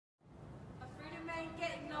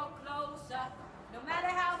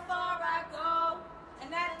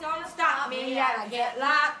Yeah, I get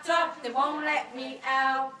locked up, they won't let me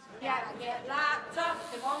out. Yeah, I get locked up,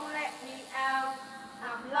 they won't let me out.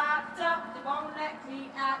 I'm locked up, they won't let me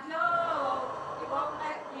out. No, they won't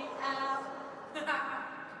let me out.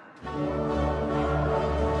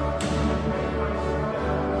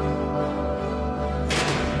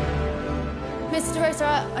 Mr.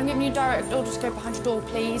 Rosa, I'm giving you direct orders to go behind your door,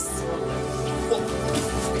 please.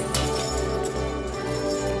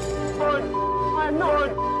 I'm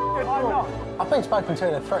not. I've been spoken to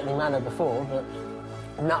in a threatening manner before, but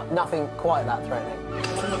nothing quite that threatening.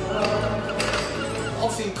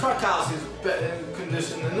 I've seen crack houses better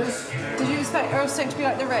condition than this. Did you expect Earl Stoke to be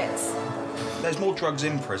like the Ritz? There's more drugs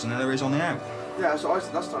in prison than there is on the out. Yeah, so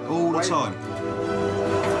that's done. All the time.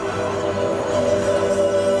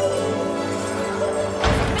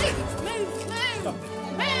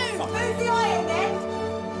 Move the iron then!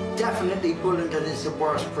 Definitely Bullingdon is the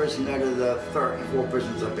worst prison out of the 34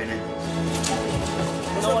 prisons I've been in.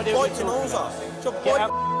 No idea what you're talking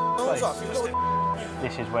about.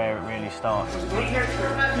 This is where it really starts.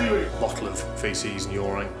 Bottle of faeces and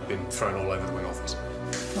urine been thrown all over the wing office.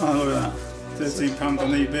 Oh, look at that. £13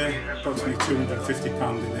 on eBay, approximately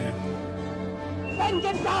 £250 in there. Bend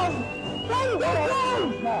it down! Bend it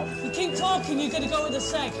down! You keep talking, you're going to go with the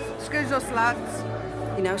seg. Excuse us, lads.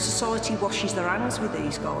 You know, society washes their hands with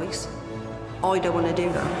these guys. I don't want to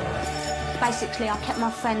do that. Basically, I kept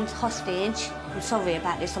my friend hostage. I'm sorry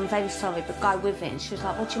about this, I'm very sorry, but go with it. And she was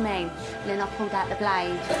like, what do you mean? And then I pulled out the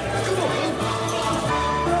blade.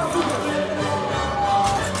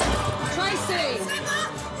 Tracy!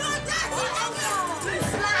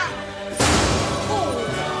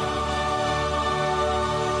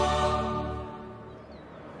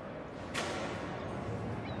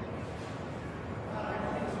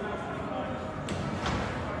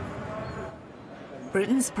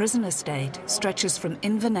 Britain's prison estate stretches from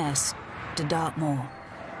Inverness to Dartmoor.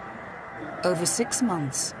 Over 6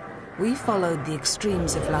 months, we followed the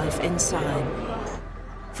extremes of life inside.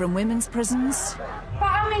 From women's prisons... But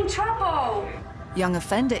I'm in trouble! Young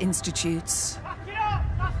offender institutes...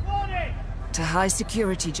 to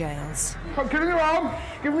high-security jails. Come, give me your arm!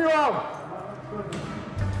 Give me your arm!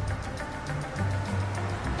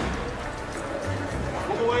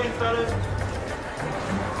 Walk away, fellas.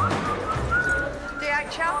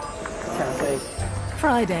 DHL? Canteen.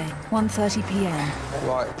 Friday, 1:30 p.m.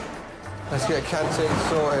 Right, let's get a canteen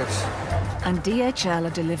sorted. And DHL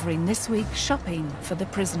are delivering this week's shopping for the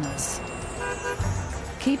prisoners.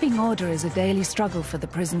 Keeping order is a daily struggle for the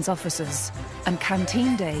prison's officers, and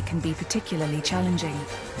canteen day can be particularly challenging.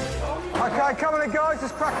 OK, come on then, guys,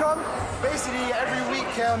 just crack on. Basically, every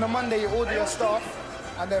week on the Monday, you order your stuff,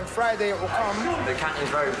 and then Friday it will come. The canteen's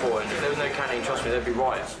very important. If there was no canteen, trust me, there'd be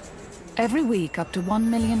riots. Every week, up to £1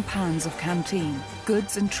 million of canteen,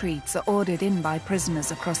 goods and treats are ordered in by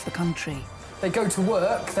prisoners across the country. They go to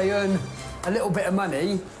work, they earn a little bit of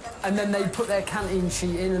money, and then they put their canteen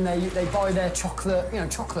sheet in and they buy their chocolate,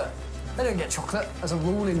 chocolate. They don't get chocolate, as a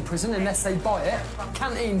rule, in prison unless they buy it.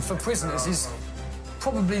 Canteen for prisoners is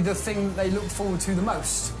probably the thing they look forward to the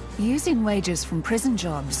most. Using wages from prison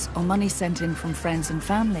jobs or money sent in from friends and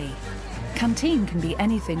family, canteen can be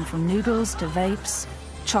anything from noodles to vapes,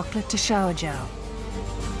 chocolate to shower gel.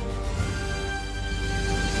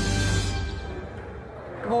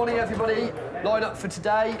 Good morning, everybody. Line up for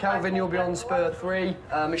today. Calvin, you'll be on spur 3.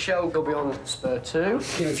 Michelle, you'll be on spur 2.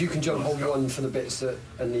 If you can jump on one for the bits that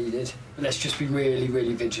are needed. Let's just be really,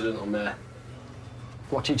 really vigilant on there.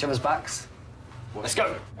 Watch each other's backs. Let's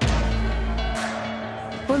go.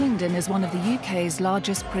 Bullingdon is one of the UK's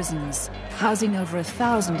largest prisons, housing over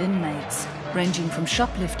 1,000 inmates, ranging from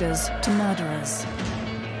shoplifters to murderers.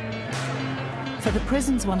 For the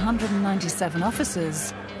prison's 197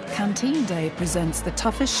 officers, Canteen Day presents the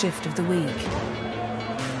toughest shift of the week.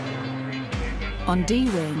 On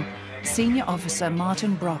D-Wing, Senior Officer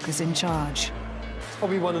Martin Brock is in charge. It's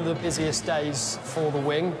probably one of the busiest days for the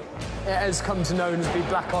wing. It has come to known as be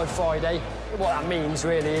Black Eye Friday. What that means,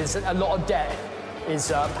 really, is that a lot of debt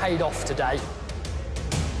is paid off today.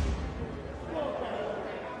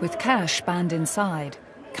 With cash banned inside,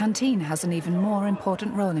 Canteen has an even more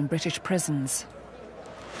important role in British prisons.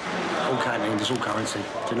 All canteen, there's all currency.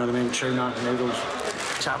 Do you know what I mean? Tuna, noodles,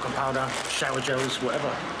 talcum powder, shower gels, whatever.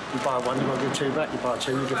 You buy one, you've got to give 2 back. You buy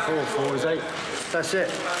 2, you get 4. 4 is 8. That's it.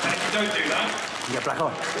 And if you don't do that... You get black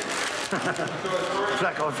eye.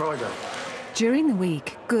 Black Eye Friday. During the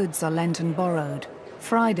week, goods are lent and borrowed.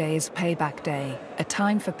 Friday is payback day, a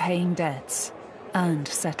time for paying debts and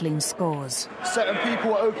settling scores. Certain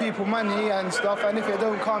people owe people money and stuff, and if it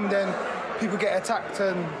don't come, then people get attacked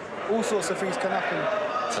and all sorts of things can happen.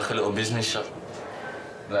 It's like a little business shop.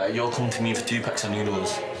 Like, you'll come to me for 2 packs of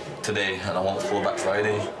noodles today, and I want 4 back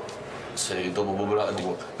Friday. So double bubble that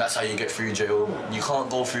deal. That's how you get through jail. You can't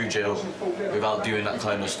go through jail without doing that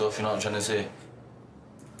kind of stuff, you know what I'm trying to say?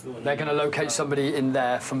 They're going to locate somebody in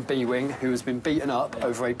there from B-Wing who has been beaten up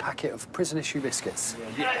over a packet of prison-issue biscuits.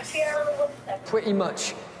 Yes. Pretty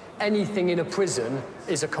much anything in a prison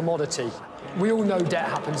is a commodity. We all know debt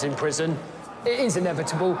happens in prison. It is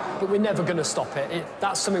inevitable, but we're never going to stop it.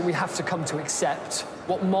 That's something we have to come to accept.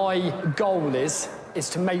 What my goal is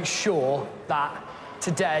to make sure that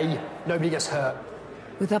today nobody gets hurt.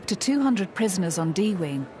 With up to 200 prisoners on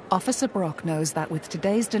D-Wing, Officer Brock knows that with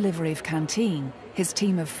today's delivery of canteen, his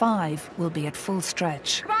team of 5 will be at full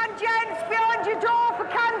stretch. Come on, gents, behind your door for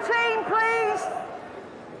canteen, please.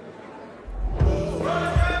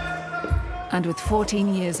 And with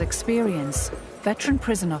 14 years' experience, veteran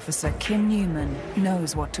prison officer Kim Newman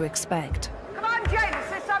knows what to expect. Come on,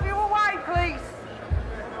 gents, let's have you away, please.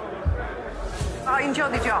 I enjoy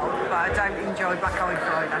the job, but I don't enjoy Black Eye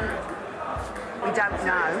Friday. We don't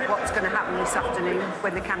know what's going to happen this afternoon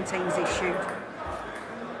when the canteen's issued.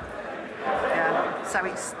 Yeah, so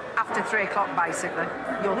it's after 3 o'clock, basically.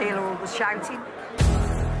 You'll hear all the shouting.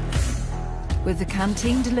 With the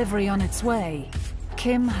canteen delivery on its way,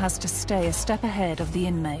 Kim has to stay a step ahead of the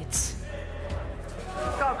inmates.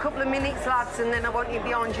 Got a couple of minutes, lads, and then I want you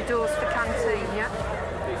behind your doors for canteen, yeah?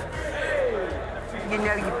 You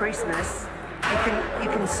know your prisoners. You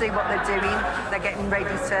can see what they're doing. They're getting ready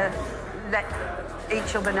to let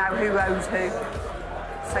each other know who owes who.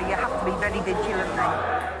 So you have to be very vigilant then.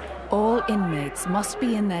 All inmates must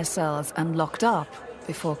be in their cells and locked up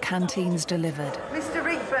before canteens delivered. Mr.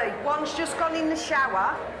 Rigby, one's just gone in the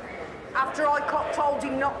shower after I told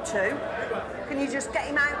him not to. Can you just get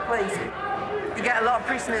him out, please? You get a lot of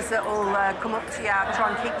prisoners that will come up to you, try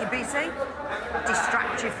and keep you busy,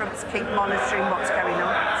 distract you from keep monitoring what's going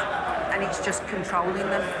on, and it's just controlling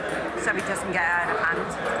them so it doesn't get out of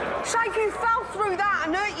hand. Safe you fell through that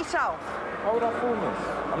and hurt yourself. Why would I fall this?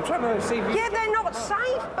 I'm trying to see if you... Yeah, they're not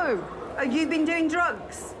safe, boo. Have you been doing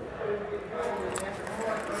drugs?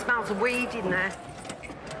 Smells of weed in there.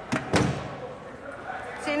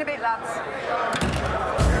 See you in a bit, lads.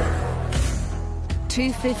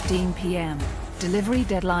 2:15 p.m. Delivery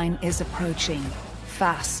deadline is approaching.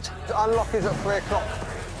 Fast. The unlock is at 3 o'clock,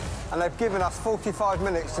 and they've given us 45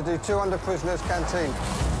 minutes to do 200 prisoners' canteen.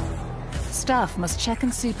 Staff must check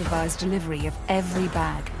and supervise delivery of every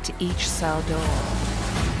bag to each cell door.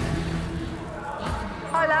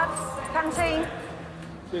 Hi, lads. Canteen.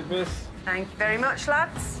 Cheers, miss. Thank you very much,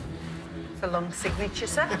 lads. It's a long signature,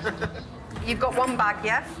 sir. You've got 1 bag,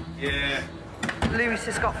 yeah? Yeah. Lewis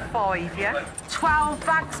has got 5, yeah? 12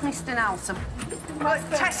 bags, Mr. Nelson. What,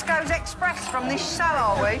 Tesco's Express from this cell,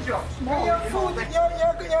 are we? Your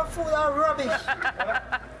food are rubbish.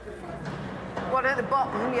 What, at the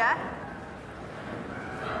bottom, yeah?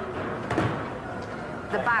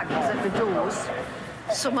 The bags at the doors,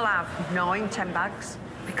 some will have 9, 10 bags,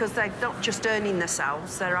 because they're not just earning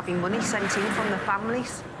themselves, they're having money sent in from the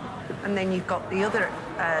families. And then you've got the other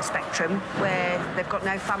spectrum where they've got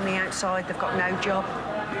no family outside, they've got no job,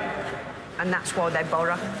 and that's why they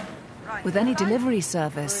borrow. With any delivery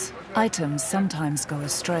service, items sometimes go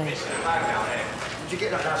astray. Did you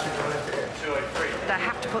get that last week? They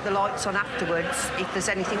have to put the lights on afterwards if there's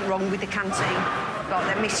anything wrong with the canteen, like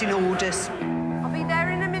they're missing orders. I'll be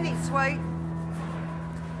there in a minute, sweet.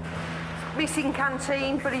 Missing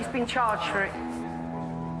canteen, but he's been charged for it.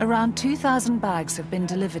 Around 2,000 bags have been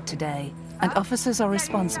delivered today, and officers are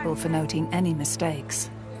responsible for noting any mistakes.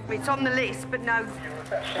 It's on the list, but no.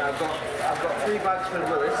 I've got 3 bags for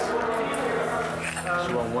Lewis. It's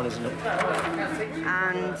the wrong one, isn't it?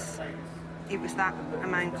 And it was that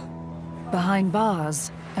amount. Behind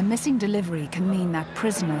bars, a missing delivery can mean that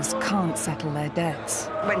prisoners can't settle their debts.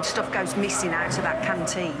 When stuff goes missing out of that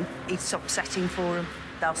canteen, it's upsetting for them.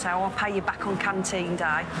 They'll say, oh, I'll pay you back on canteen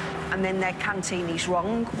day, and then their canteen is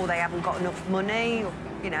wrong, or they haven't got enough money, or,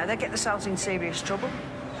 you know, they get themselves in serious trouble.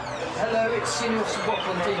 Hello, it's Senior Officer Brock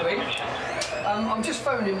on D-Wing. I'm just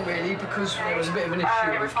phoning, really, because there was a bit of an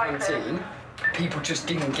issue with canteen. People just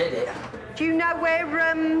didn't get it. Do you know where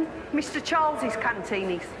Mr. Charles's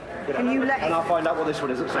canteen is? Can you let And I'll find out what this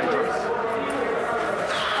one is at the same time.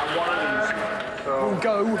 We'll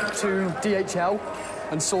go to DHL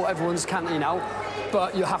and sort everyone's canteen out,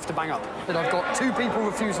 but you have to bang up. And I've got 2 people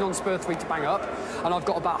refusing on Spur 3 to bang up, and I've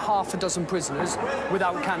got about half a dozen prisoners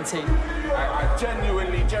without canteen. I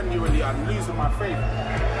genuinely, I'm losing my faith.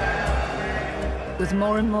 With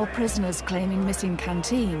more and more prisoners claiming missing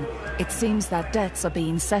canteen, it seems that debts are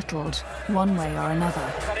being settled one way or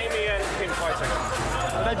another. Can Amy and Kim fight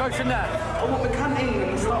Are they both in there? I want the canteen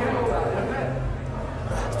and the stuff.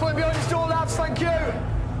 Let's put him behind his door, lads, thank you.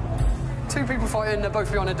 2 people fighting, they're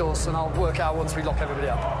both behind the doors, and I'll work out once we lock everybody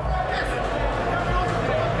up.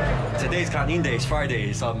 Today's canteen day, it's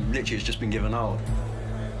Friday, it's literally it's just been given out.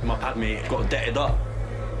 My pad mate got debted up.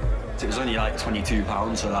 So it was only like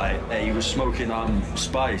 £22, so like he was smoking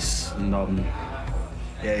spice and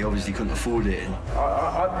yeah, he obviously couldn't afford it.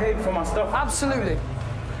 I paid for my stuff. Absolutely.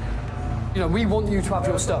 You know, we want you to have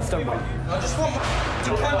your stuff, don't we? I just want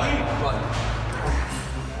the canteen.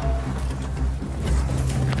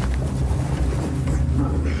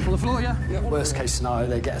 On the floor, yeah? Yep. Worst case scenario,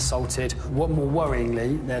 they get assaulted. What more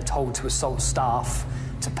worryingly, they're told to assault staff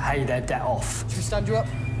to pay their debt off. Should we stand you up?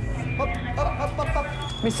 Up, up, up, up,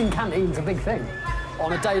 up. Missing canteen's a big thing.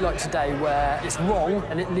 On a day like today where it's wrong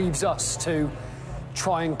and it leaves us to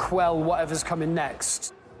try and quell whatever's coming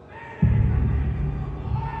next.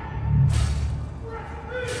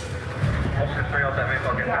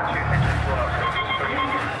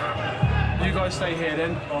 You guys stay here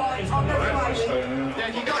then. Yeah,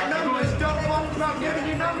 you got numbers, don't want about giving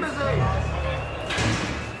you numbers.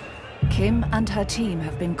 Kim and her team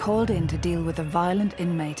have been called in to deal with a violent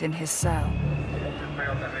inmate in his cell.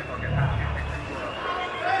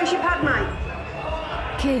 Where's your pad,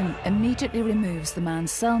 mate? Kim immediately removes the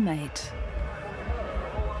man's cellmate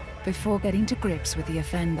before getting to grips with the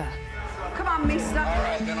offender. Come on, mister. All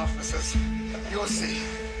right, then, officers. You'll see.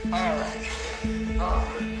 All right.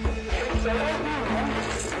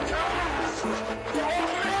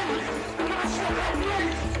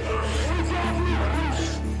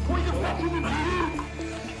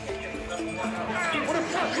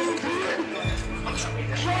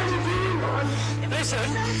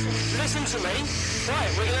 Listen to me.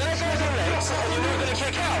 Right, we're going to let go of the legs and you're not going to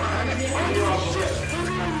kick out.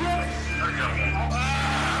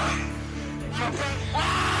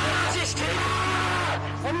 Just kick out!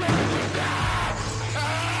 I'm not going to kick out!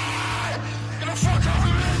 Gonna fuck up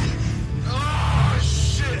with me! Oh,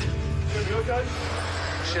 shit! You okay?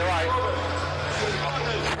 She alright?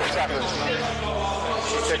 What's happened?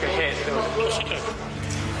 She took a hit.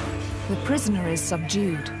 The prisoner is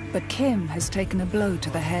subdued, but Kim has taken a blow to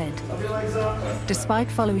the head.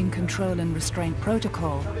 Despite following control and restraint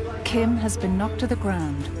protocol, Kim has been knocked to the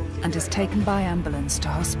ground and is taken by ambulance to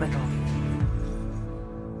hospital.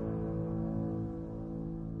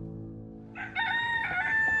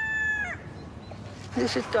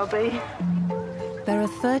 This is Dobby. There are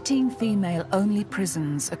 13 female-only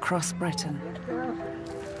prisons across Britain.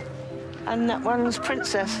 And that one's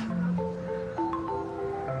Princess.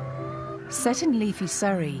 Set in leafy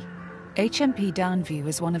Surrey, HMP Downview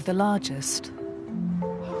is one of the largest.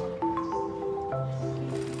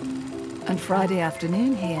 And Friday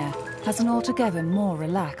afternoon here has an altogether more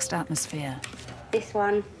relaxed atmosphere. This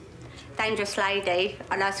one, Dangerous Lady,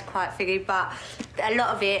 I know it's quite thingy, but a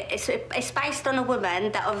lot of it's based on a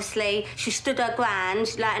woman that obviously she stood her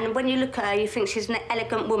ground, like, and when you look at her, you think she's an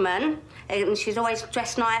elegant woman, and she's always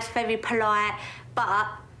dressed nice, very polite, but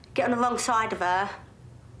get on the wrong side of her,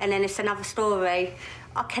 and then it's another story.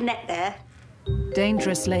 I connect there.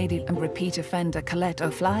 Dangerous Lady and repeat offender Colette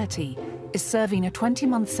O'Flaherty is serving a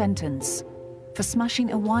 20-month sentence for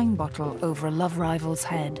smashing a wine bottle over a love rival's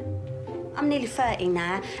head. I'm nearly 30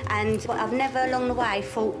 now, and I've never along the way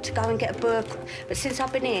thought to go and get a book, but since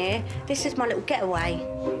I've been here, this is my little getaway.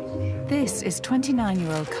 This is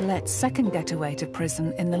 29-year-old Colette's second getaway to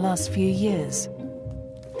prison in the last few years.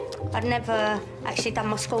 I'd never actually done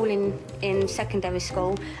my schooling in secondary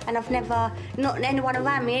school, and I've never, not anyone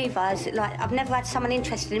around me either, I've never had someone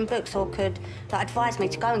interested in books or could advise me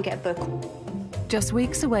to go and get a book. Just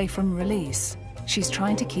weeks away from release, she's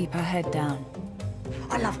trying to keep her head down.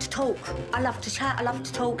 I love to talk, I love to chat, I love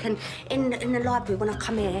to talk, and in the library when I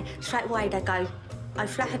come here, straight away they go,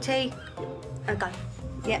 O'Flaherty, I go,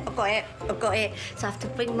 yeah, I've got it. So I have to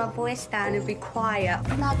bring my voice down and be quiet.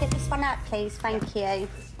 Can I get this one out, please? Thank you.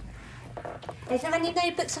 Is there any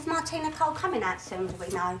new books of Martina Cole coming out soon, do we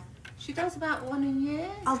know? She does about one a year.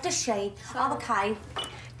 Oh, does she? So, oh, OK.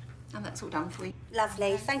 And that's all done for you.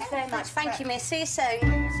 Lovely. Thank you very much. Thank you, miss. See you soon.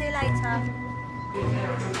 See you later.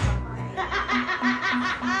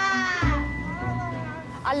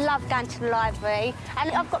 I love going to the library,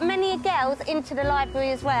 and I've got many girls into the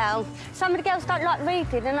library as well. Some of the girls don't like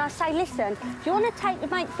reading, and I say, listen, do you want to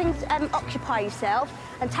make things occupy yourself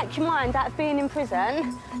and take your mind out of being in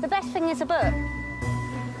prison? The best thing is a book.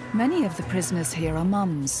 Many of the prisoners here are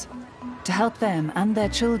mums. To help them and their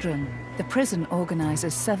children, the prison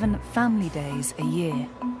organises 7 family days a year.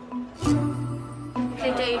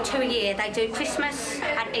 They do 2 a year. They do Christmas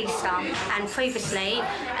and Easter. And previously,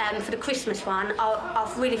 for the Christmas one,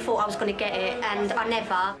 I really thought I was going to get it, and I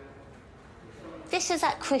never. This is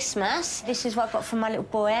at Christmas. This is what I got from my little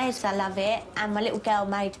boy. I love it. And my little girl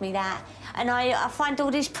made me that. And I find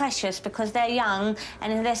all these precious because they're young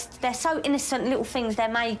and they're so innocent little things they're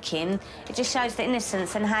making. It just shows the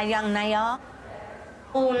innocence and how young they are.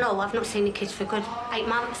 Oh, no, I've not seen the kids for a good 8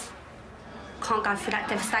 months. Can't go through that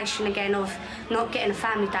devastation again of not getting a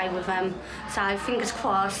family day with them. So fingers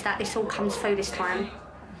crossed that this all comes through this time.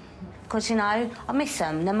 Because, you know, I miss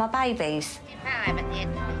them. They're my babies.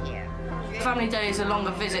 Family day is a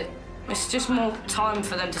longer visit. It's just more time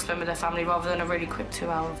for them to spend with their family rather than a really quick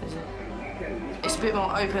 2-hour visit. It's a bit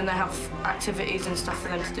more open. They have activities and stuff for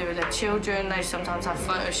them to do with their children. They sometimes have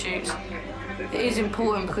photo shoots. It is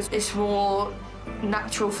important because it's more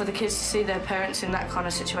natural for the kids to see their parents in that kind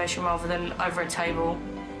of situation rather than over a table.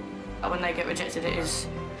 When they get rejected, it is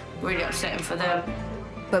really upsetting for them.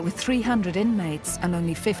 But with 300 inmates and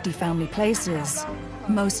only 50 family places,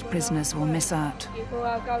 most prisoners will miss out.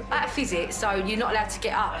 At a visit, so you're not allowed to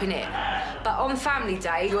get up, innit? But on family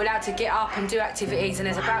day, you're allowed to get up and do activities, and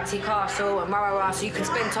there's a bouncy castle and rah-rah-rah, so you can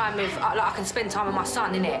spend time with, like I can spend time with my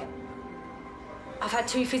son, innit? I've had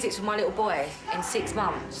 2 visits with my little boy in 6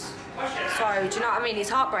 months. So, do you know what I mean? It's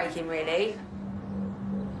heartbreaking, really.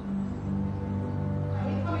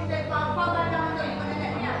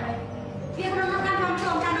 Yeah, but I'm not going to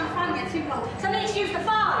down on the phone, get too long. So I need to use the phone.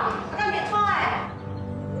 I don't get tired.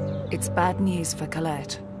 It's bad news for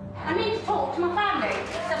Colette. I need to talk to my family.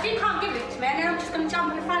 So if you can't give it to me, then I'm just going to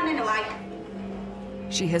jump on the phone anyway.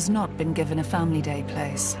 She has not been given a family day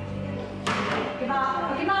place. Give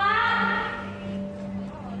up. Give up.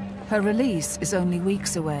 Her release is only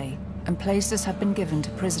weeks away, and places have been given to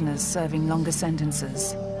prisoners serving longer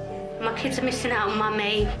sentences. My kids are missing out on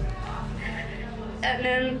mummy.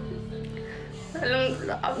 And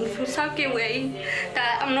I feel so guilty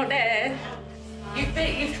that I'm not there.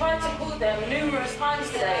 You've tried to call them numerous times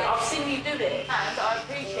today. I've seen you do it. And I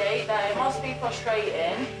appreciate that it must be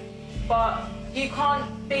frustrating, but you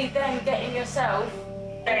can't be then getting yourself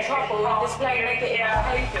in trouble and displaying negative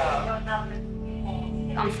behaviour.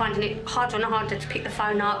 I'm finding it harder and harder to pick the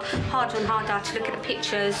phone up, harder and harder to look at the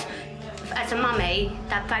pictures. As a mummy,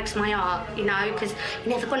 that breaks my heart, you know, because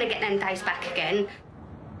you're never going to get them days back again.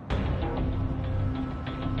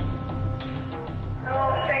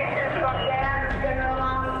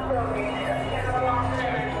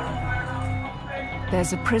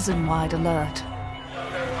 There's a prison-wide alert.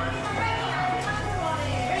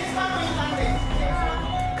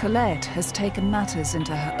 Colette has taken matters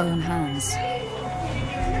into her own hands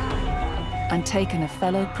and taken a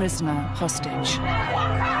fellow prisoner hostage.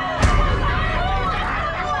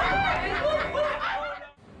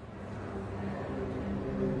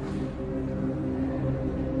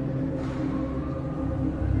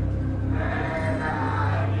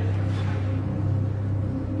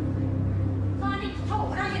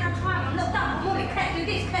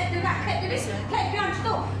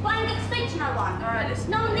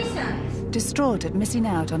 Distraught at missing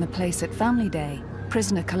out on a place at family day,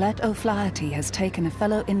 prisoner Colette O'Flaherty has taken a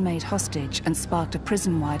fellow inmate hostage and sparked a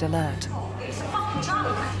prison-wide alert. It's a fucking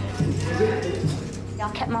joke.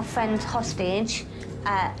 I kept my friend hostage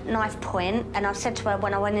at knife point, and I said to her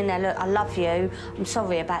when I went in there, look, I love you, I'm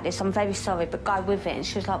sorry about this, I'm very sorry, but go with it. And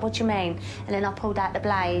she was like, what do you mean? And then I pulled out the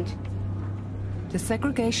blade. The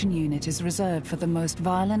segregation unit is reserved for the most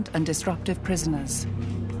violent and disruptive prisoners.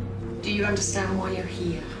 Do you understand why you're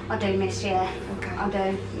here? I do, miss, yeah. Okay. I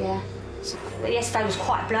do, yeah. But yesterday was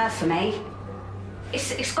quite a blur for me.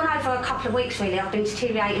 It's gone over a couple of weeks, really. I've been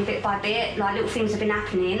deteriorating bit by bit, like little things have been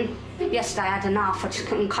happening. Yesterday I had enough, I just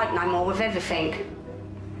couldn't cope no more with everything.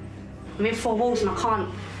 I'm in 4 walls and I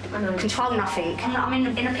can't control nothing. I'm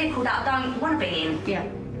in a pickle that I don't want to be in. Yeah.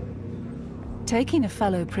 Taking a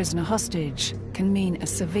fellow prisoner hostage can mean a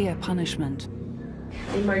severe punishment.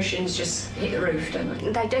 Emotions just hit the roof, don't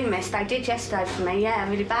they? They do, miss. They did yesterday for me, yeah,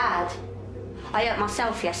 really bad. I hurt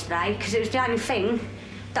myself yesterday because it was the only thing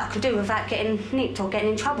that I could do without getting nicked or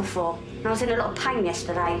getting in trouble for. And I was in a lot of pain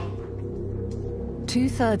yesterday.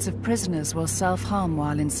 2/3 of prisoners will self-harm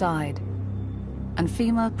while inside, and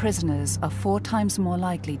female prisoners are 4 times more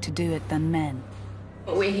likely to do it than men.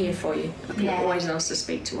 But we're here for you. You can Yeah. always ask to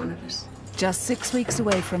speak to one of us. Just 6 weeks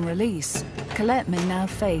away from release, Colette may now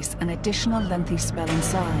face an additional lengthy spell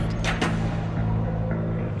inside.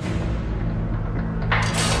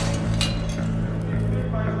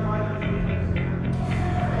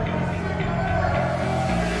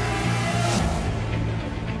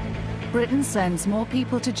 Britain sends more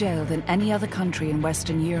people to jail than any other country in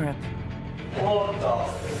Western Europe. What the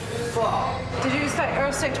fuck? Did you expect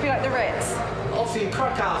Earl Stick to be like the Ritz? I've seen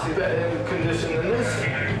crack houses better in condition than this.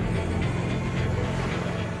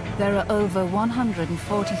 There are over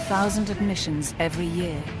 140,000 admissions every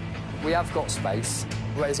year. We have got space.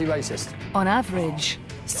 Wait, is he racist? On average,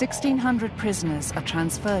 1,600 prisoners are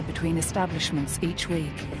transferred between establishments each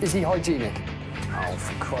week. Is he hygienic? Oh,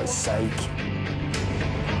 for Christ's sake.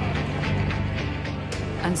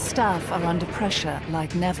 And staff are under pressure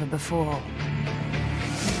like never before.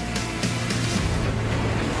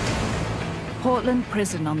 Portland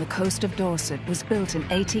Prison on the coast of Dorset was built in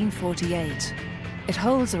 1848. It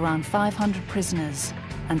holds around 500 prisoners,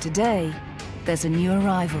 and today there's a new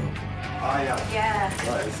arrival. Oh, yeah.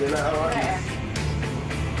 Yeah. Right, see that, all right?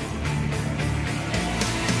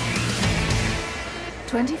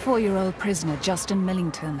 24-year-old prisoner Justin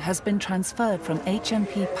Millington has been transferred from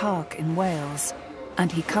HMP Park in Wales,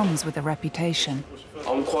 and he comes with a reputation.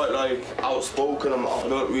 I'm quite, like, outspoken. I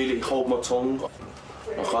don't really hold my tongue.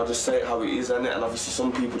 Like, I just say it how it is, innit? And obviously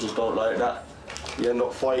some people just don't like that. You end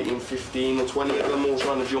up fighting 15 or 20 of them all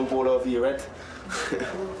trying to jump all over your head.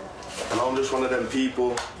 And I'm just one of them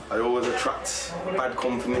people. I always attract bad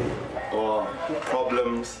company or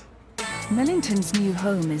problems. Millington's new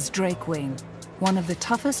home is Drake Wing, one of the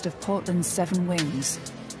toughest of Portland's 7 wings.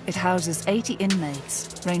 It houses 80 inmates,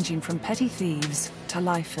 ranging from petty thieves to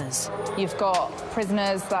lifers. You've got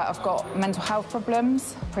prisoners that have got mental health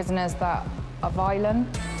problems, prisoners that are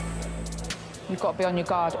violent. You've got to be on your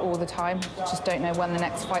guard all the time. You just don't know when the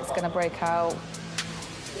next fight's going to break out.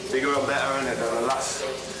 Bigger and better, innit, than the last.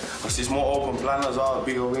 Obviously, it's more open plan as well,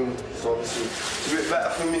 bigger wing. So obviously, it's a bit better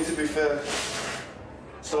for me, to be fair.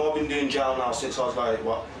 So I've been doing jail now since I was like,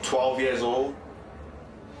 what, 12 years old.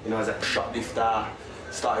 You know, as a shoplifter,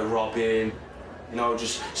 started robbing, you know,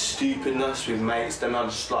 just stupidness with mates. Then I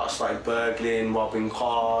just like started burgling, robbing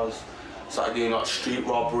cars, started doing like street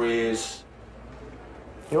robberies.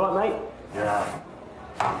 You all right, mate? Yeah.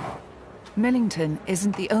 Millington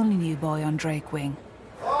isn't the only new boy on Drake Wing.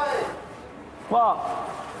 What?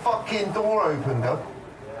 Fucking door opened up.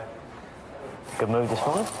 Good move this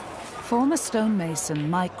morning. Former stonemason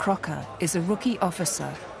Mike Crocker is a rookie officer,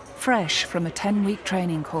 fresh from a 10-week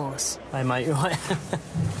training course. Hey, mate, you all right?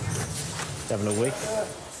 Having a week.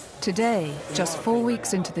 Today, just 4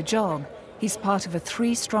 weeks into the job, he's part of a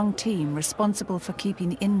 3-strong team responsible for keeping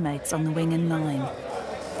the inmates on the wing in line.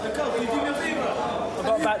 I've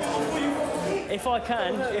got about... If I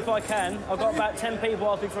can, I've got about 10 people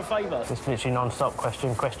asking for a favour. It's literally non-stop,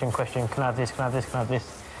 question. Can I have this, can I have this, can I have this?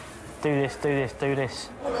 Do this.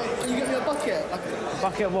 Can you get me a bucket?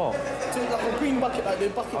 Bucket of what? Like a green bucket, like the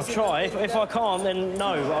bucket. I'll try. If I can't, then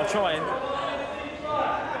no, but I'll try.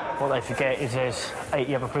 What they forget is there's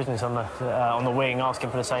 80 other prisoners on the wing asking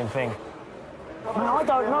for the same thing. Man, I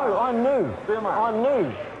don't know. I'm new.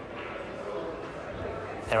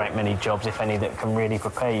 There ain't many jobs, if any, that can really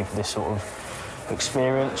prepare you for this sort of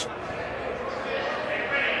experience.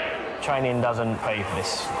 Training doesn't pay for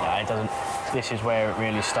this. It doesn't. This is where it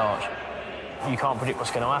really starts. You can't predict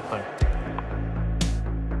what's going to happen.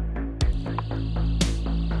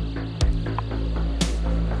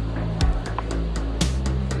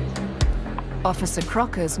 Officer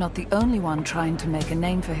Crocker's not the only one trying to make a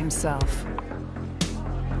name for himself.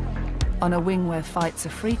 On a wing where fights are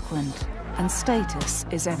frequent and status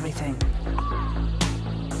is everything.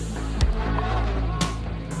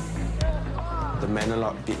 The men are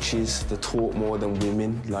like bitches. They talk more than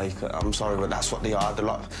women. Like, I'm sorry, but that's what they are.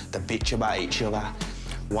 They bitch about each other.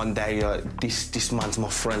 One day, this man's my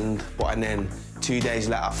friend, and then 2 days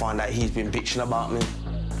later, I find out he's been bitching about me.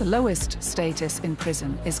 The lowest status in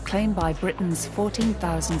prison is claimed by Britain's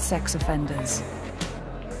 14,000 sex offenders.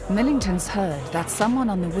 Millington's heard that someone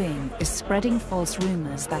on the wing is spreading false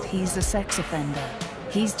rumours that he's a sex offender.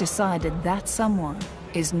 He's decided that someone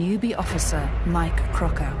is newbie officer Mike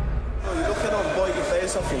Crocker. You look at them, bite your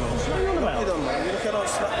face off, you know. What are you on about? You look at them,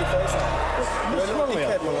 slap your face off. What's wrong with you?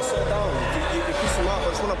 Man, I sit down. You piss him off. I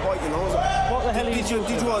just want to bite your nose off. What the hell did you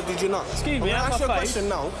or did you not? Excuse me, I'm out going to my ask you a question face.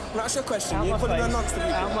 now. I'm going to ask you a question. Out You're my putting me on face. nonce to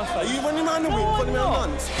people. Out my face. Are you running around the wing putting me on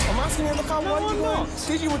nonce? I'm asking you, look how wide you going.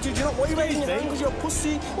 Did you or did you not? What are you raising your hand because you're a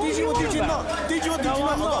pussy? Did you or did you not? Did you or did you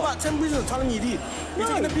not? I've got about 10 prisoners telling me you did. You're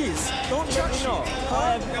taking a piss. Don't chat shit.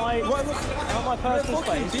 I have my personal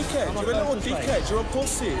space. Dickhead. You're a little dickhead. You're a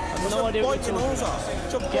pussy. No idea what bite your nose off.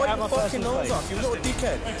 Just bite your fucking nose off. You little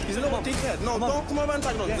dickhead. He's a little dickhead. No, don't come over and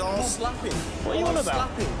tag him. I'll slap him. What are you on about?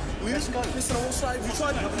 Slap him. Listen, I will slap him.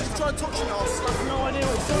 If you try touching me, I'll slap him. No idea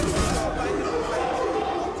what he's doing.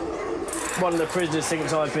 One of the prisoners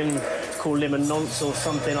thinks I've been called him a nonce or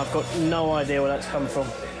something. I've got no idea where that's come from.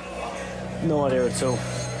 No idea at all.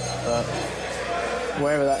 But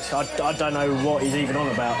Wherever that's... I don't know what he's even on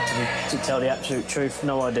about, to tell the absolute truth.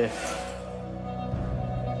 No idea.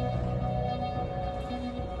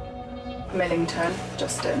 Millington,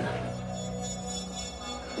 Justin.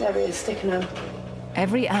 There he is, sticking him.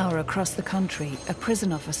 Every hour across the country, a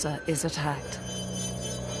prison officer is attacked.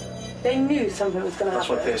 They knew something was going to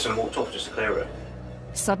happen. That's why Pearson walked off, just to clear it.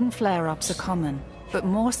 Sudden flare-ups are common, but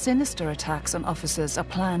more sinister attacks on officers are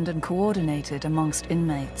planned and coordinated amongst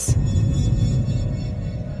inmates.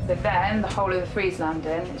 So then, the whole of the Threes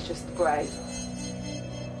landing is just grey.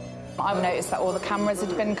 I've noticed that all the cameras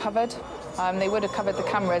had been covered. They would have covered the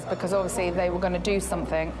cameras because obviously they were going to do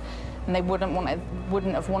something, and they wouldn't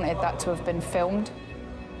have wanted that to have been filmed.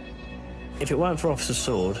 If it weren't for Officer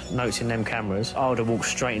Sword noticing them cameras, I would have walked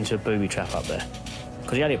straight into a booby trap up there.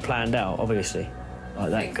 Because he had it planned out, obviously. Like,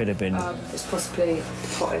 that could have been... It's possibly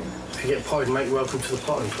potting. If you get potted, mate, welcome to the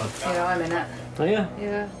potting club. Yeah, I'm in it. Oh, yeah?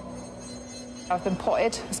 Yeah. I've been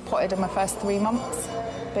potted. I was potted in my first 3 months,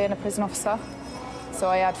 being a prison officer. So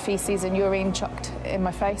I had faeces and urine chucked in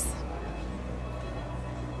my face.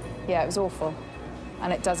 Yeah, it was awful.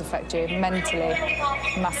 And it does affect you, mentally,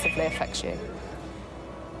 massively affects you.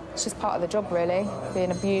 It's just part of the job, really,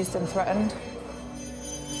 being abused and threatened.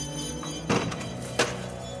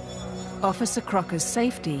 Officer Crocker's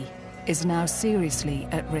safety is now seriously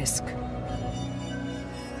at risk.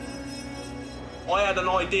 I had an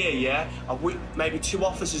idea, yeah, of maybe 2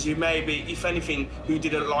 officers who maybe, if anything, who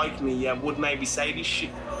didn't like me, yeah, would maybe say this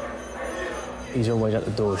shit. He's always at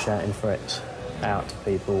the door shouting threats out to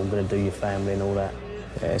people, I'm going to do your family and all that.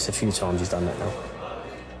 Yeah, it's a few times he's done that now.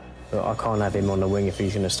 But I can't have him on the wing if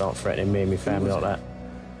he's going to start threatening me and my family like that.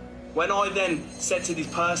 When I then said to this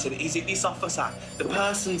person, is it this officer? The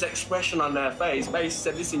person's expression on their face basically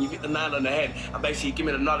said, listen, you hit the nail on the head, and basically give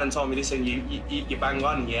me the nod and told me, listen, you bang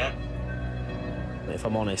on, yeah? If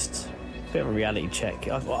I'm honest, a bit of a reality check.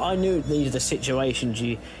 I knew these are the situations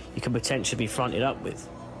you could potentially be fronted up with.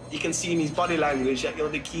 You can see in his body language that, you know,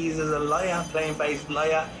 the keys is a liar, plain face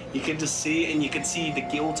liar. You can just see it, and you can see the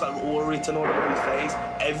guilt all written all over his face.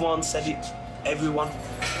 Everyone said it, everyone.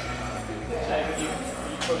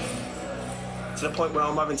 To the point where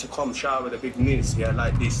I'm having to come shower with a big noose, yeah,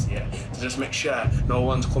 like this, yeah, to just make sure no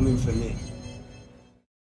one's coming for me.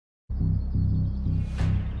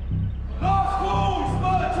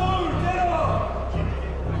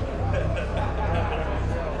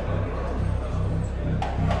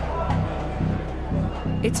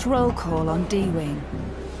 It's roll call on D-Wing.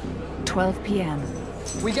 12 p.m.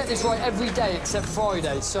 We get this right every day except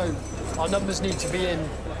Friday, so our numbers need to be in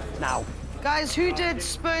now. Guys, who did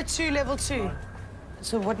Spur 2 level 2?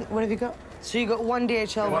 So what have you got? So you got 1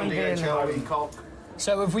 DHL, 1 VN.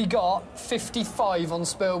 So have we got 55 on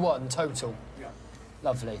Spur 1 total? Yeah.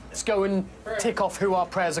 Lovely. Let's go and tick off who our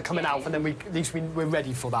prayers are coming out, and then at least we're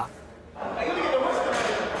ready for that.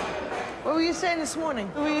 What were you saying this morning?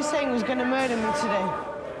 Who were you saying was going to murder me today?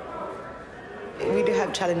 We do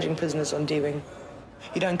have challenging prisoners on D-Wing.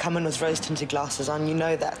 You don't come in with rose-tinted glasses on. You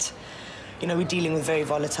know that. You know, we're dealing with very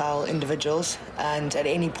volatile individuals, and at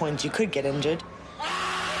any point you could get injured.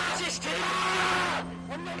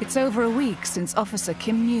 It's over a week since Officer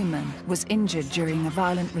Kim Newman was injured during a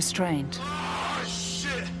violent restraint.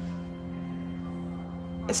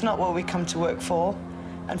 It's not what we come to work for.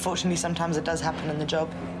 Unfortunately, sometimes it does happen in the job.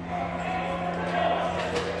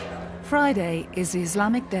 Friday is the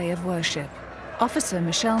Islamic Day of Worship. Officer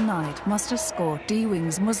Michelle Knight must escort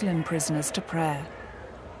D-Wing's Muslim prisoners to prayer.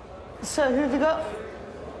 So, who have you got?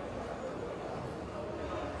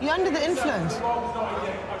 You're under the influence.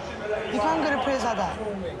 You can't go to prayers like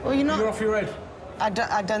that. Well, you're not... You're off your head. I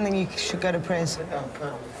don't think you should go to prayers.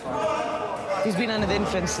 He's been under the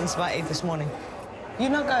influence since about 8 this morning. You're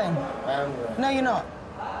not going? I am going. No, you're not.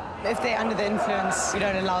 If they're under the influence, we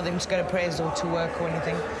don't allow them to go to prayers or to work or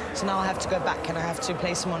anything. So now I have to go back and I have to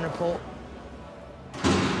place them on report.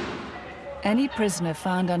 Any prisoner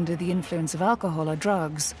found under the influence of alcohol or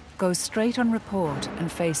drugs goes straight on report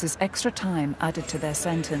and faces extra time added to their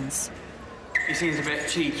sentence. He seems a bit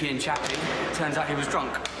cheeky and chatty. Turns out he was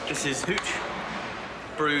drunk. This is hooch,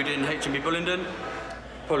 brewed in HMP Bullingdon.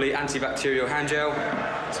 Probably antibacterial hand gel,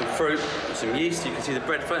 some fruit, some yeast. You can see the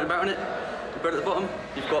bread floating about in it. The bread at the bottom.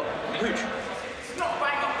 You've got hooch.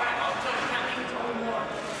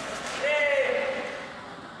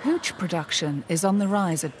 Hooch production is on the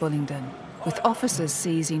rise at Bullingdon, with officers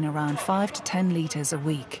seizing around 5 to 10 litres a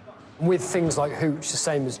week. With things like hooch, the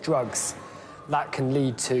same as drugs, that can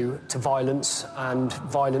lead to violence, and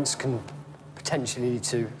violence can potentially lead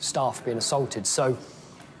to staff being assaulted. So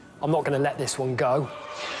I'm not going to let this one go.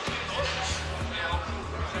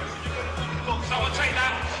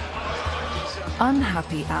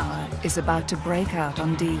 unhappy hour is about to break out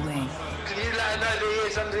on D-Wing. Can you let her know that he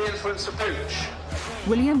is under the influence of Pooch?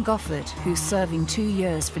 William Gofford, who's serving 2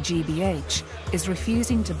 years for GBH, is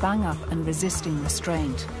refusing to bang up and resisting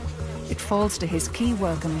restraint. It falls to his key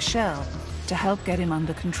worker, Michelle, to help get him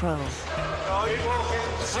under control.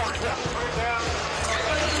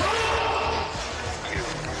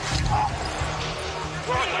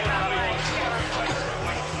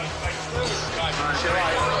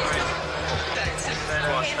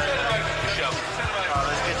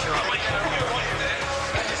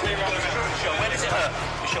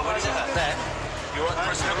 Michelle, where does it hurt? There. You want to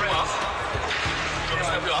press me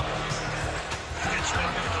up?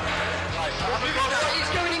 He's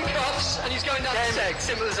going in cuffs and he's going down the leg.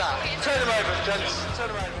 Simple as that. Turn him over, gents. Turn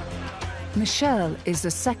him over. Michelle is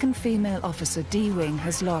the second female officer D-Wing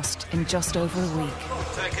has lost in just over a week.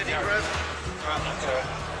 Take a deep breath.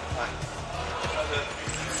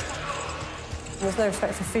 There's no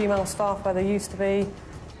respect for female staff where there used to be.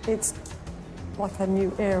 It's like a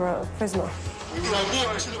new era of prisoner.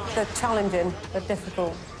 They're challenging, they're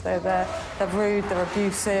difficult, they're rude, they're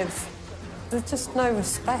abusive. There's just no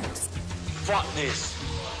respect. Fuck this.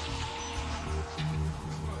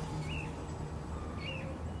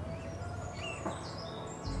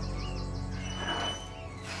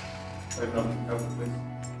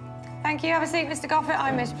 Thank you. Have a seat, Mr. Goffett.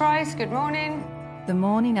 I'm Miss Price. Good morning. The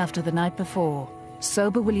morning after the night before,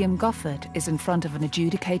 sober William Gofford is in front of an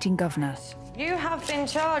adjudicating governor. You have been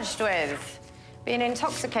charged with being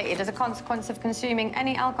intoxicated as a consequence of consuming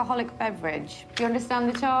any alcoholic beverage. Do you understand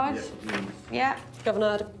the charge? Yeah.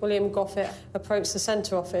 Governor William Goffett approached the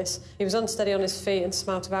centre office. He was unsteady on his feet and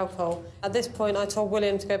smelt of alcohol. At this point, I told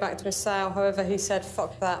William to go back to his cell. However, he said,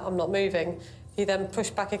 "Fuck that, I'm not moving." He then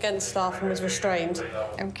pushed back against staff and was restrained.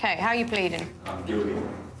 OK, how are you pleading? I'm guilty.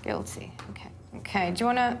 Guilty, OK. OK, do you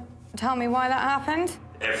want to tell me why that happened?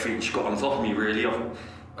 Everything's got on top of me, really. I've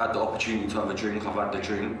had the opportunity to have a drink, I've had the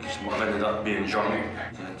drink. I've ended up being drunk.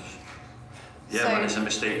 Yeah, man, it's a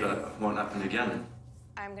mistake that won't happen again.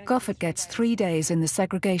 Gofford gets 3 days in the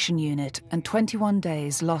segregation unit and 21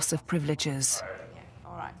 days loss of privileges.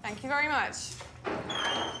 All right, thank you very much.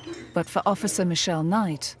 But for Officer Michelle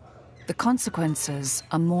Knight, the consequences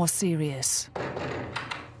are more serious.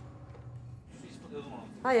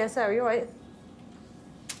 Oh, yeah, Sarah, you all right?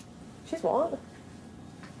 She's what?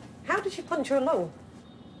 How did she punch her lung?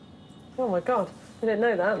 Oh, my God. I didn't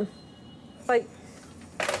know that. Like,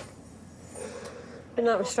 in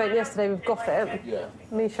that restraint yesterday with Goffett, yeah.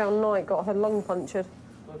 Michelle Knight got her lung punctured,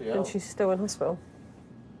 Bloody and hell. she's still in hospital.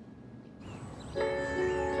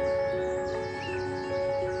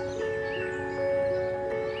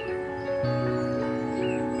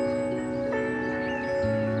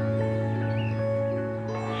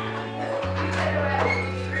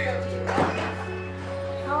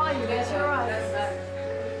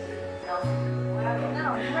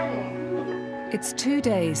 It's 2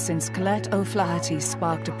 days since Colette O'Flaherty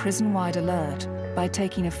sparked a prison-wide alert by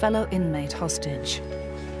taking a fellow inmate hostage.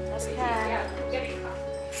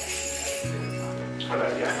 Hello,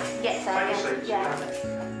 yeah? Yes, sir. Yeah.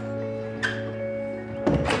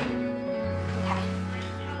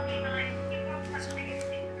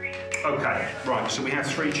 OK, right, so we have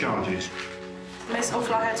 3 charges. Ms.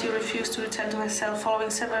 O'Flaherty refused to return to her cell following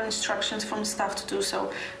several instructions from staff to do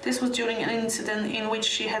so. This was during an incident in which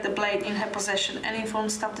she had a blade in her possession and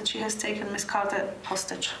informed staff that she has taken Miss Carter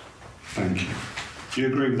hostage. Thank you. Do you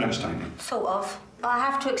agree with that statement? Sort of. I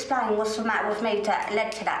have to explain what's the matter with me that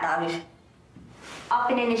led to that, though. I've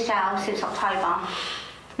been in this jail since October.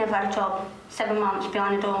 Never had a job. 7 months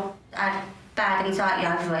behind the door. I had bad anxiety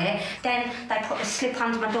over it. Then they put a slip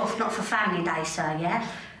under my door, not for family day, sir, yeah?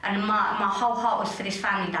 And my whole heart was for this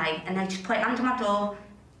family day, and they just put it under my door,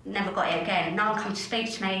 never got it again. No one come to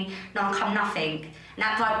speak to me, no one come nothing. And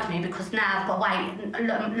that broke me because now I've got to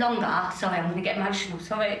wait longer. Sorry, I'm going to get emotional,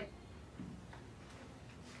 sorry.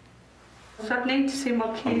 So I need to see my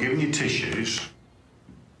kids. I'm giving you tissues.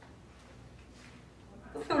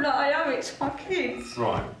 I feel like I owe it to my kids.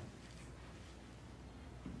 Right.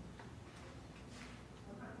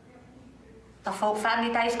 I thought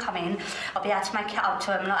family days coming, I'll be able to make it up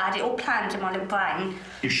to them. Like, I had it all planned in my little brain.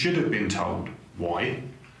 You should have been told why,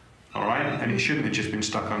 all right? And it shouldn't have just been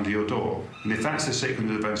stuck under your door. And if that's the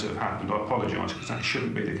sequence of events that have happened, I apologise, because that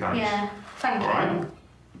shouldn't be the case. Yeah, thank you. All right?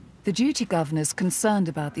 The duty governor's concerned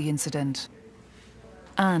about the incident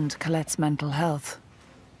and Colette's mental health.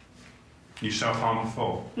 You self-harmed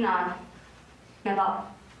before? No, never.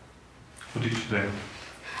 What did you do?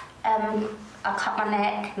 I cut my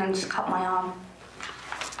neck and then just cut my arm.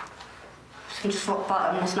 So just rock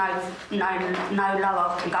bottom, there's no lower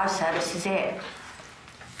I can go, sir, this is it.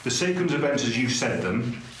 The sequence of events as you said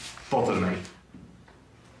them bother me.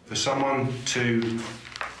 For someone to,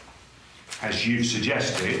 as you've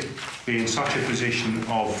suggested, be in such a position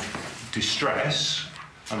of distress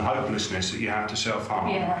and hopelessness that you have to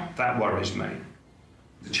self-harm, that worries me.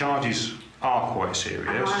 The charges are quite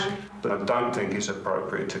serious, but I don't think it's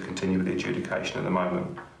appropriate to continue with the adjudication at the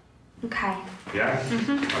moment. Okay. Yeah?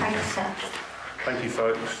 Thank you, sir. Thank you,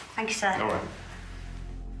 folks. Thank you, sir. All right.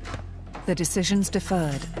 The decision's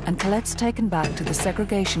deferred, and Colette's taken back to the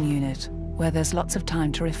segregation unit, where there's lots of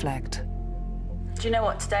time to reflect. Do you know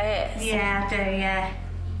what today is? Yeah, I do, yeah.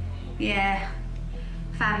 Yeah.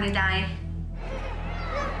 Family day.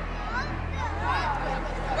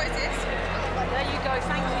 What is this? There you go,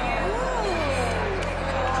 thank you.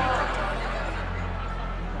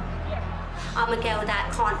 I'm a girl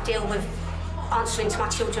that can't deal with answering to my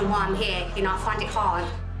children why I'm here. You know, I find it hard.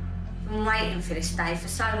 I've been waiting for this day for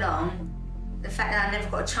so long. The fact that I never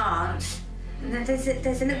got a chance. And then there's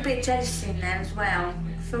a little bit of jealousy in there as well.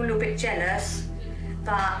 I feel a little bit jealous,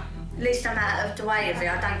 but at least I'm out of the way of it.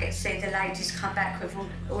 I don't get to see the ladies come back with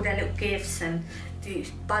all their little gifts and the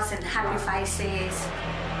buzzing happy faces.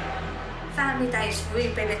 Family day is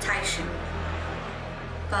rehabilitation,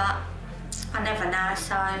 but I never know,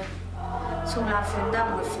 so it's all over and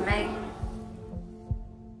done with for me.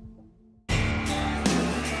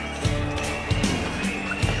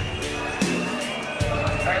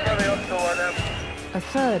 A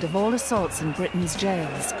third of all assaults in Britain's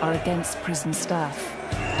jails are against prison staff,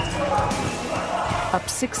 up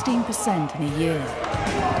 16% in a year.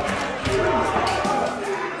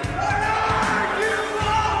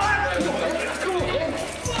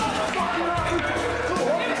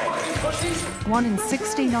 One in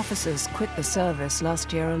 16 officers quit the service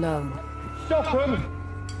last year alone. Stop them!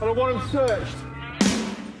 I don't want them searched.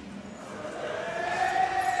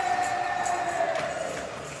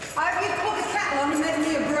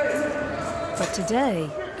 But today,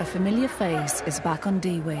 a familiar face is back on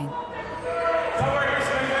D-Wing.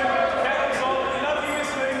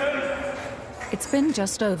 It's been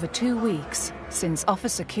just over 2 weeks since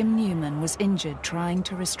Officer Kim Newman was injured trying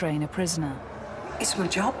to restrain a prisoner. It's my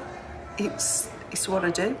job. It's what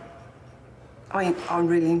I do. I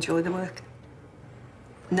really enjoy the work.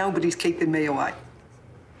 Nobody's keeping me away.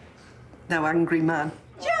 No angry man.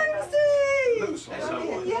 Jonesy!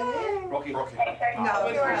 Rocky. No.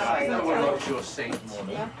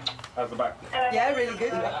 How's the back? Yeah, really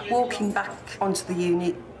good. Walking back onto the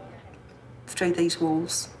unit through these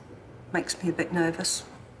walls makes me a bit nervous.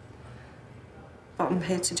 But I'm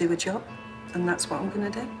here to do a job, and that's what I'm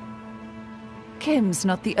going to do. Kim's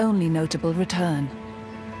not the only notable return.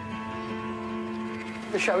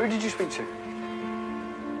 Michelle, who did you speak to?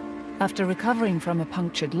 After recovering from a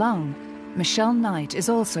punctured lung, Michelle Knight is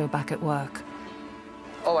also back at work.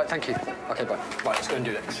 All right, thank you. OK, bye. Right, let's go and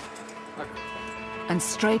do this. And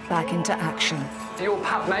straight back into action. Your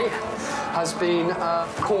pap mate has been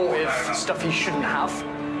caught with stuff he shouldn't have.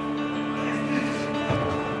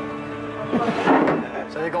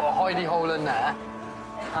 So they've got a hidey hole in there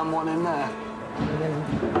and one in there.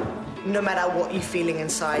 No matter what you're feeling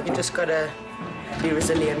inside, you just gotta be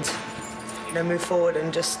resilient. You know, move forward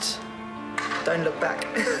and just don't look back.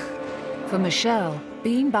 For Michelle,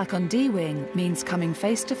 being back on D-Wing means coming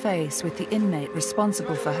face to face with the inmate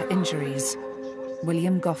responsible for her injuries,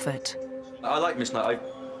 William Goffert. I like Miss Knight.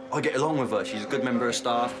 I get along with her. She's a good member of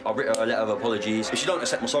staff. I've written her a letter of apologies. If she don't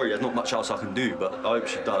accept my sorry, there's not much else I can do, but I hope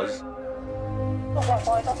she does. So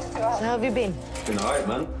how have you been? Been all right,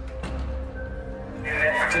 man. Do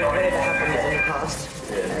you know whatever happened in the past?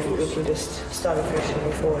 Yeah, of course. We can just start afresh and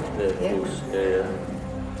move forward. Yeah, of course. Yeah.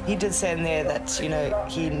 He did say in there that, you know,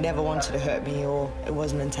 he never wanted to hurt me or it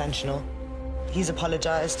wasn't intentional. He's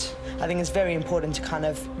apologised. I think it's very important to kind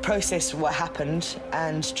of process what happened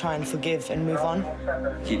and try and forgive and move on.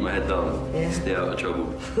 Keep my head down. Yeah. Stay out of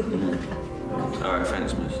trouble. All right,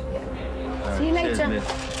 thanks, miss. See you later. Cheers, miss.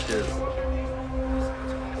 Cheers.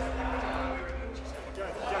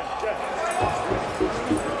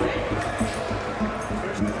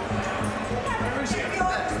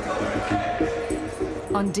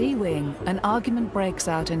 On D-Wing, an argument breaks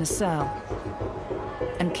out in a cell,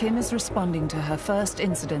 and Kim is responding to her first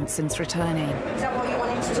incident since returning. Is that what you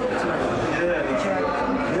wanted to talk to me?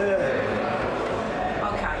 Yeah.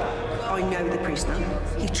 OK. I know the prisoner.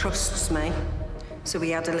 He trusts me. So we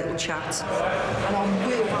had a little chat. And I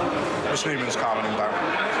will... Miss Newman's calming him down.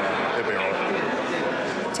 He'll be all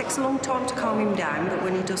right. It takes a long time to calm him down, but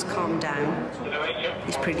when he does calm down,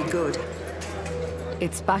 he's pretty good.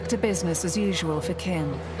 It's back to business as usual for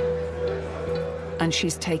Kim. And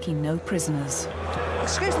she's taking no prisoners.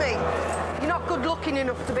 Excuse me, you're not good good-looking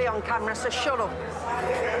enough to be on camera, so shut up.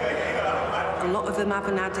 A lot of them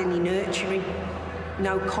haven't had any nurturing,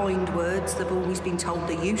 no kind words. They've always been told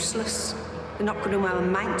they're useless. They're not going to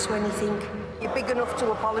amount to anything. You're big enough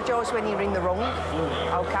to apologise when you're in the wrong,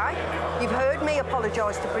 OK? You've heard me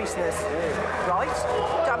apologise to prisoners,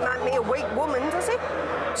 right? Don't make me a weak woman, does it?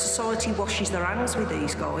 Society washes their hands with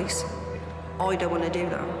these guys. I don't want to do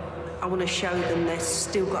that. I want to show them they've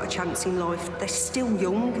still got a chance in life. They're still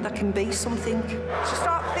young, they can be something. So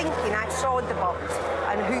start thinking outside the box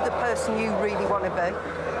and who the person you really want to be.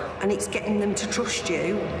 And it's getting them to trust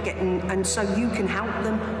you, and so you can help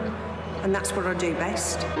them. And that's what I do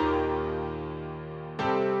best.